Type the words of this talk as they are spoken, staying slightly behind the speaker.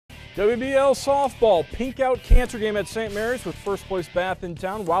WBL softball, pink out cancer game at St. Mary's with first place Bath in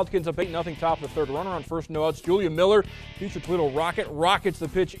town. Wildcats up 8-0 top of the third. Runner on first, no outs. Julia Miller, future Toledo Rocket, rockets the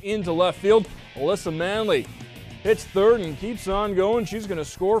pitch into left field. Alyssa Manley hits third and keeps on going. She's going to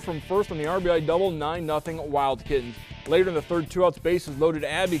score from first on the RBI double, 9-0 Wildkittens. Later in the third, two outs, bases loaded.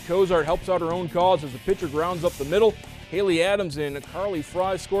 Abby Cozart helps out her own cause as the pitcher grounds up the middle. Haley Adams and Carly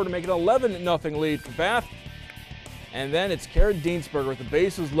Fry score to make it 11-0 lead for Bath. And then it's Kara Deensberger with the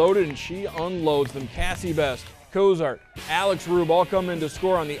bases loaded, and she unloads them. Cassie Best, Cozart, Alex Rube all come in to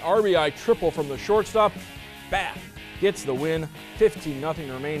score on the RBI triple from the shortstop. Bath gets the win, 15-0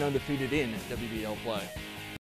 to remain undefeated in WBL play.